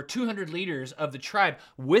Issachar, there were 200 leaders of the tribe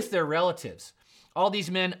with their relatives. All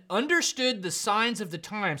these men understood the signs of the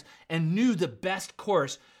times and knew the best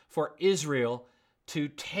course for Israel to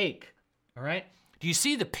take. All right, do you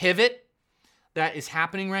see the pivot that is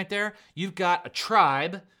happening right there? You've got a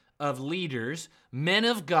tribe of leaders, men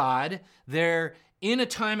of God. They're in a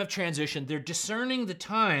time of transition. They're discerning the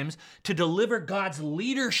times to deliver God's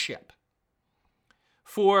leadership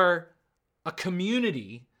for a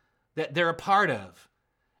community that they're a part of.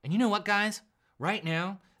 And you know what, guys? Right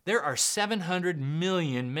now, there are 700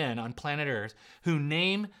 million men on planet Earth who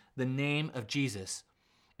name the name of Jesus.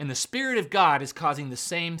 And the Spirit of God is causing the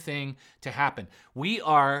same thing to happen. We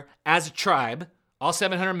are, as a tribe, all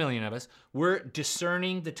 700 million of us, we're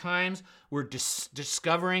discerning the times. We're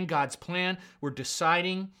discovering God's plan. We're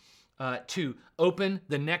deciding to open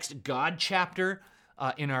the next God chapter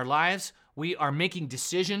in our lives. We are making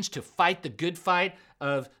decisions to fight the good fight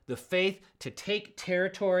of the faith, to take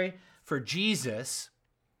territory for Jesus,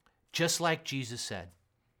 just like Jesus said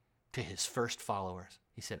to his first followers.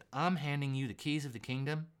 He said, I'm handing you the keys of the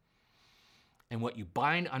kingdom, And what you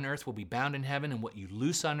bind on earth will be bound in heaven, and what you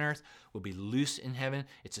loose on earth will be loose in heaven.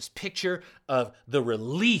 It's this picture of the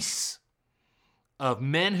release of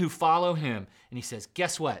men who follow him. And he says,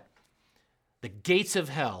 guess what? The gates of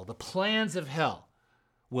hell, the plans of hell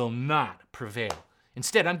will not prevail.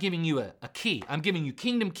 Instead, I'm giving you a key. I'm giving you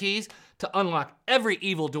kingdom keys to unlock every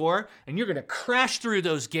evil door, and you're going to crash through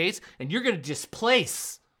those gates, and you're going to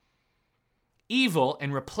displace evil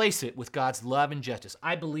and replace it with God's love and justice.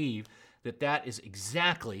 I believe that is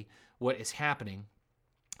exactly what is happening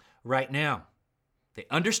right now. They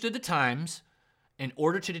understood the times in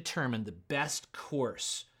order to determine the best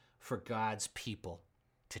course for God's people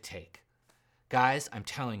to take. Guys, I'm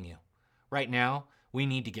telling you, right now, we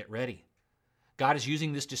need to get ready. God is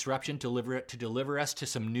using this disruption to deliver us to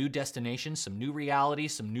some new destinations, some new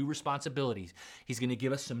realities, some new responsibilities. He's going to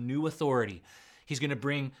give us some new authority. He's going to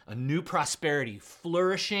bring a new prosperity,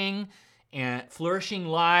 flourishing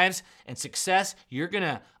lives and success. You're going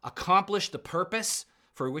to accomplish the purpose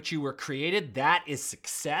for which you were created. That is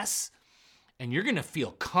success. And you're going to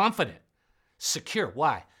feel confident, secure.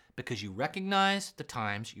 Why? Because you recognize the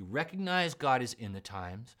times. You recognize God is in the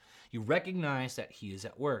times. You recognize that he is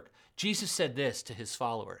at work. Jesus said this to his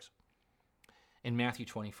followers in Matthew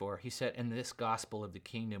 24. He said, and this gospel of the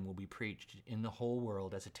kingdom will be preached in the whole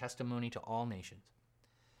world as a testimony to all nations.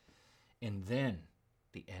 And then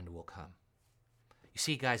the end will come. You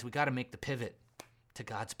see, guys, we got to make the pivot to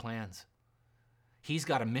God's plans. He's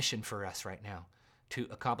got a mission for us right now to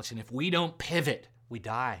accomplish. And if we don't pivot, we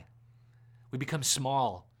die. We become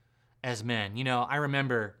small as men. You know, I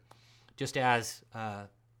remember just as a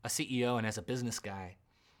CEO and as a business guy,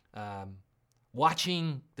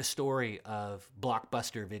 watching the story of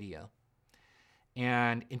Blockbuster Video.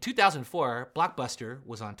 And in 2004, Blockbuster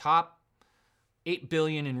was on top, $8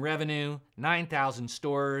 billion in revenue, 9,000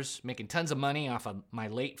 stores, making tons of money off of my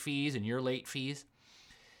late fees and your late fees.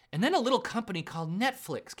 And then a little company called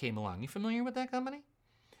Netflix came along. You familiar with that company?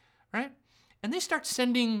 Right? And they start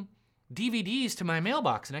sending DVDs to my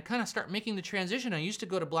mailbox, and I kind of start making the transition. I used to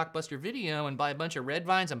go to Blockbuster Video and buy a bunch of Red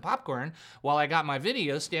Vines and popcorn while I got my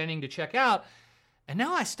video standing to check out. And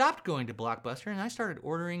now I stopped going to Blockbuster, and I started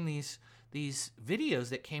ordering these videos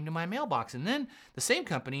that came to my mailbox. And then the same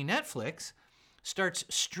company, Netflix, starts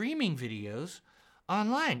streaming videos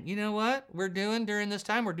online. You know what we're doing during this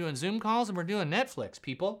time? We're doing Zoom calls and we're doing Netflix,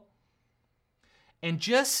 people. And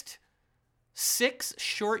just 6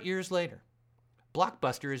 short years later,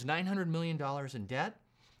 Blockbuster is $900 million in debt,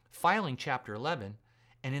 filing Chapter 11.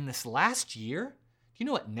 And in this last year, do you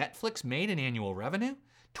know what Netflix made in annual revenue?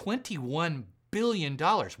 $21 billion.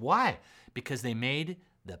 Why? Because they made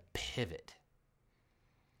the pivot.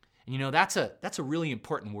 And you know, that's a really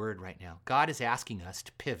important word right now. God is asking us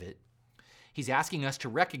to pivot. He's asking us to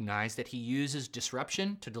recognize that he uses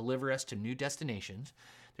disruption to deliver us to new destinations.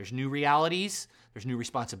 There's new realities, there's new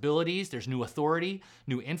responsibilities, there's new authority,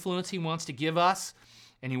 new influence he wants to give us,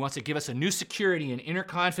 and he wants to give us a new security and inner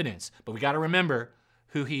confidence. But we got to remember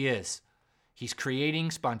who he is. He's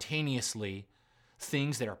creating spontaneously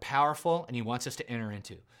things that are powerful, and he wants us to enter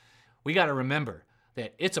into. We got to remember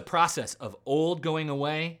that it's a process of old going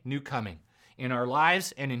away, new coming in our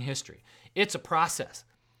lives and in history. It's a process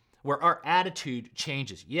where our attitude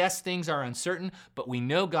changes. Yes, things are uncertain, but we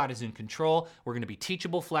know God is in control. We're going to be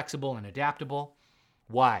teachable, flexible, and adaptable.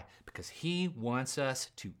 Why? Because he wants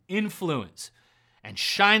us to influence and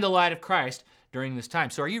shine the light of Christ during this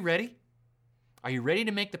time. So are you ready? Are you ready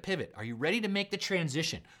to make the pivot? Are you ready to make the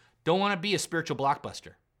transition? Don't want to be a spiritual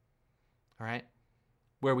Blockbuster, all right?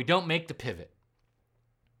 Where we don't make the pivot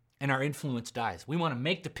and our influence dies. We want to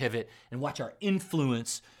make the pivot and watch our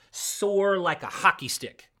influence soar like a hockey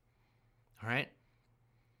stick. All right?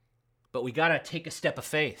 But we got to take a step of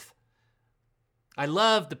faith. I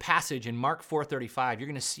love the passage in Mark 4:35. You're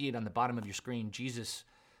going to see it on the bottom of your screen. Jesus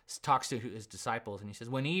talks to his disciples, and he says,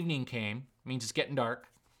 when evening came, means it's getting dark,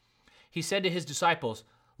 he said to his disciples,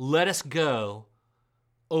 let us go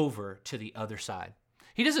over to the other side.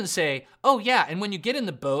 He doesn't say, oh yeah, and when you get in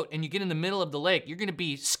the boat and you get in the middle of the lake, you're going to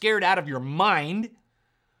be scared out of your mind,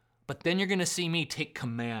 but then you're going to see me take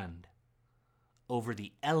command over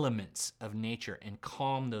the elements of nature and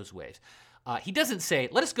calm those waves. He doesn't say,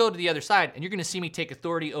 let us go to the other side, and you're going to see me take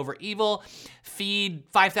authority over evil, feed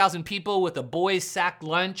 5,000 people with a boys' sack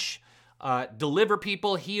lunch, deliver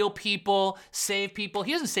people, heal people, save people.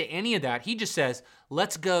 He doesn't say any of that. He just says,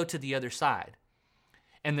 let's go to the other side.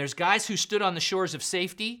 And there's guys who stood on the shores of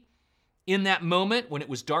safety in that moment when it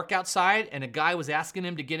was dark outside and a guy was asking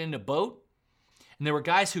him to get in a boat. And there were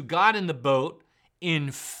guys who got in the boat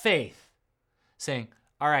in faith, saying,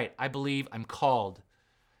 all right, I believe I'm called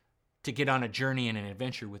to get on a journey and an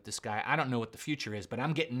adventure with this guy. I don't know what the future is, but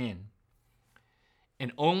I'm getting in.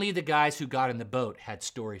 And only the guys who got in the boat had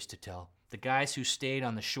stories to tell. The guys who stayed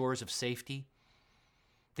on the shores of safety,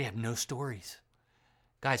 they have no stories.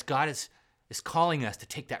 Guys, God is calling us to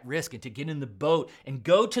take that risk and to get in the boat and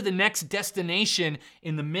go to the next destination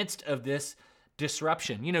in the midst of this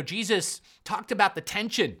disruption. You know, Jesus talked about the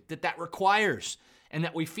tension that requires and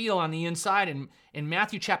that we feel on the inside. And in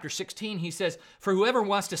Matthew chapter 16, he says, "For whoever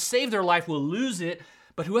wants to save their life will lose it,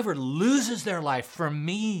 but whoever loses their life for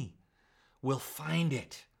me will find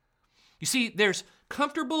it." You see, there's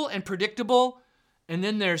comfortable and predictable, and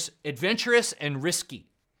then there's adventurous and risky.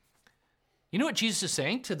 You know what Jesus is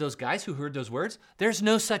saying to those guys who heard those words? There's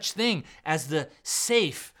no such thing as the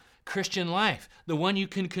safe Christian life, the one you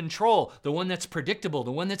can control, the one that's predictable,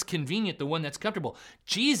 the one that's convenient, the one that's comfortable.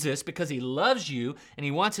 Jesus, because he loves you and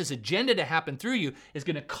he wants his agenda to happen through you, is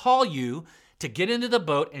going to call you to get into the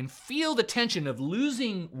boat and feel the tension of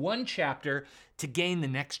losing one chapter to gain the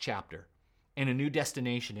next chapter and a new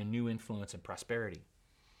destination and new influence and prosperity.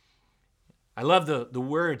 I love the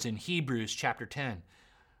words in Hebrews chapter 10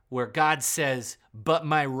 where God says, "But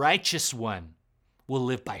my righteous one will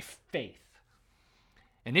live by faith.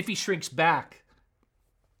 And if he shrinks back,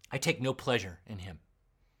 I take no pleasure in him."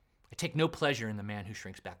 I take no pleasure in the man who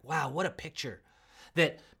shrinks back. Wow, what a picture.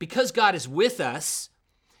 That because God is with us,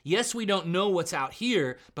 yes, we don't know what's out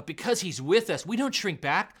here, but because he's with us, we don't shrink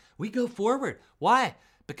back. We go forward. Why?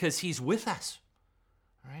 Because he's with us.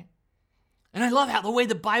 All right? And I love how the way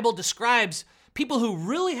the Bible describes people who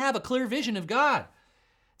really have a clear vision of God.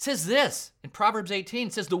 It says this in Proverbs 18,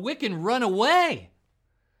 it says, "The wicked run away.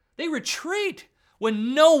 They retreat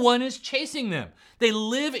when no one is chasing them. They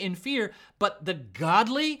live in fear, but the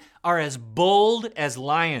godly are as bold as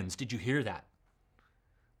lions." Did you hear that?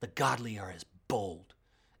 The godly are as bold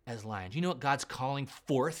as lions. You know what God's calling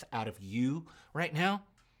forth out of you right now?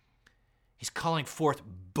 He's calling forth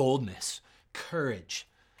boldness, courage,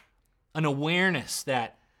 an awareness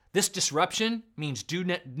that this disruption means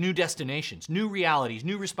new destinations, new realities,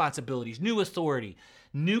 new responsibilities, new authority,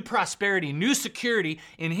 new prosperity, new security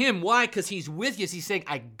in him. Why? Because he's with you. He's saying,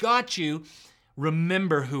 "I got you.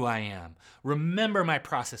 Remember who I am. Remember my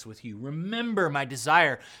process with you. Remember my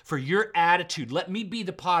desire for your attitude. Let me be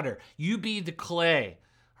the potter. You be the clay."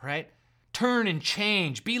 All right? Turn and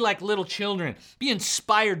change. Be like little children. Be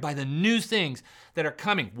inspired by the new things that are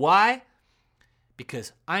coming. Why?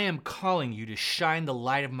 Because I am calling you to shine the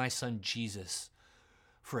light of my son Jesus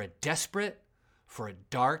for a desperate, for a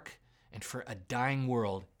dark, and for a dying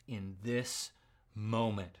world in this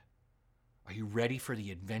moment. Are you ready for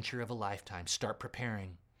the adventure of a lifetime? Start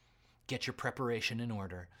preparing. Get your preparation in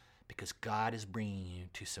order because God is bringing you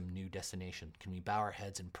to some new destination. Can we bow our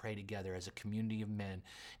heads and pray together as a community of men?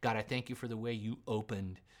 God, I thank you for the way you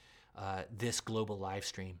opened this global live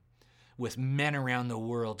stream with men around the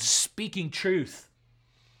world speaking truth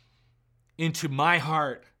into my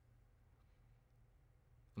heart.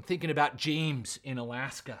 I'm thinking about James in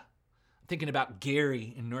Alaska. I'm thinking about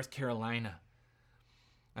Gary in North Carolina.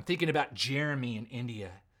 I'm thinking about Jeremy in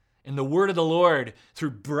India. And the word of the Lord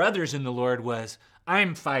through brothers in the Lord was,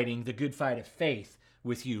 "I'm fighting the good fight of faith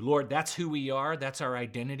with you." Lord, that's who we are. That's our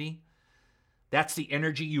identity. That's the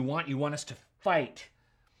energy you want. You want us to fight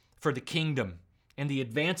for the kingdom and the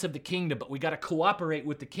advance of the kingdom, but we got to cooperate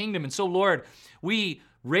with the kingdom. And so, Lord, we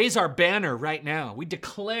raise our banner right now. We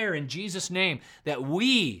declare in Jesus' name that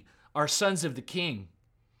we are sons of the King.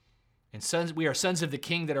 And we are sons of the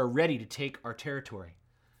King that are ready to take our territory.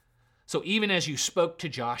 So even as you spoke to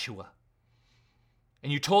Joshua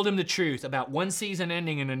and you told him the truth about one season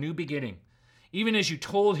ending and a new beginning, even as you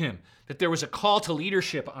told him that there was a call to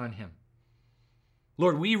leadership on him,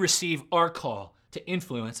 Lord, we receive our call to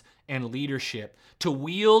influence and leadership, to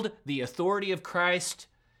wield the authority of Christ,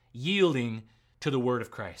 yielding to the word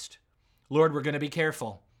of Christ. Lord, we're going to be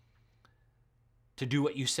careful to do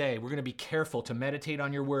what you say. We're going to be careful to meditate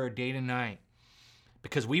on your word day and night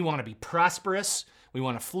because we want to be prosperous. We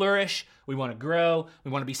want to flourish. We want to grow.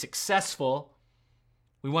 We want to be successful.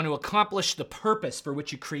 We want to accomplish the purpose for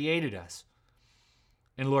which you created us.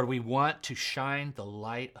 And Lord, we want to shine the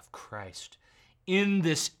light of Christ in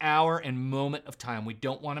this hour and moment of time. We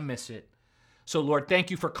don't want to miss it. So Lord, thank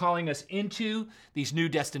you for calling us into these new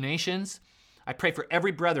destinations. I pray for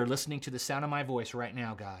every brother listening to the sound of my voice right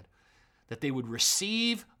now, God, that they would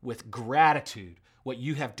receive with gratitude what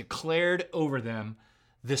you have declared over them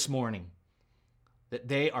this morning, that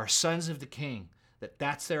they are sons of the King, that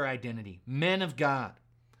that's their identity, men of God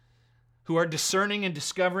who are discerning and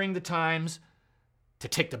discovering the times to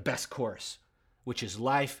take the best course, which is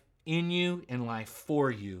life in you and life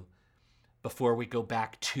for you, before we go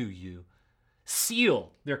back to you.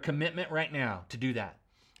 Seal their commitment right now to do that.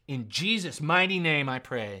 In Jesus' mighty name I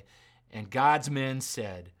pray. And God's men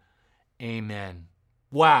said, amen.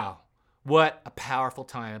 Wow, what a powerful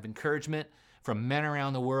time of encouragement from men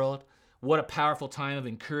around the world. What a powerful time of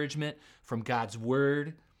encouragement from God's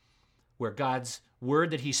word, where God's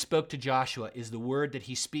word that he spoke to Joshua is the word that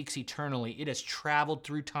he speaks eternally. It has traveled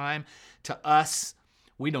through time to us.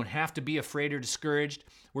 We don't have to be afraid or discouraged.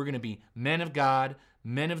 We're going to be men of God,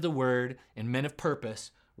 men of the word, and men of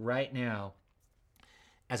purpose right now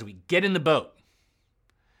as we get in the boat.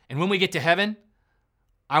 And when we get to heaven,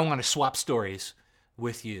 I want to swap stories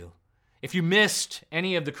with you. If you missed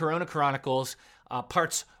any of the Corona Chronicles,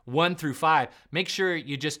 parts 1 through 5, make sure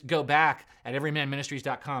you just go back at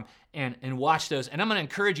everymanministries.com and watch those. And I'm going to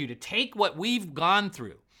encourage you to take what we've gone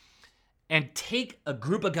through and take a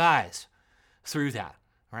group of guys through that,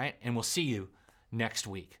 all right? And we'll see you next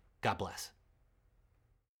week. God bless.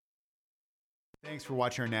 Thanks for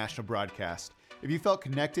watching our national broadcast. If you felt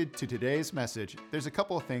connected to today's message, there's a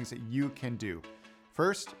couple of things that you can do.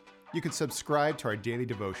 First, you can subscribe to our daily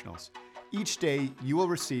devotionals. Each day, you will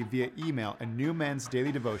receive via email a new men's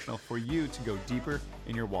daily devotional for you to go deeper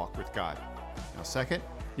in your walk with God. Now, second,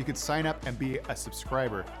 you can sign up and be a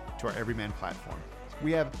subscriber to our Everyman platform.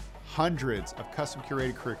 We have hundreds of custom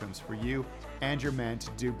curated curriculums for you and your men to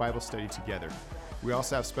do Bible study together. We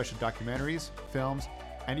also have special documentaries, films,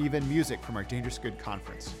 and even music from our Dangerous Good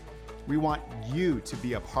conference. We want you to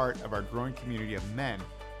be a part of our growing community of men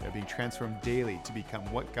that are being transformed daily to become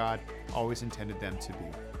what God always intended them to be.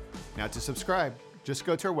 Now, to subscribe, just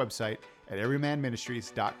go to our website at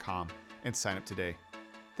everymanministries.com and sign up today.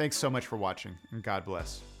 Thanks so much for watching, and God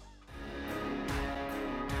bless.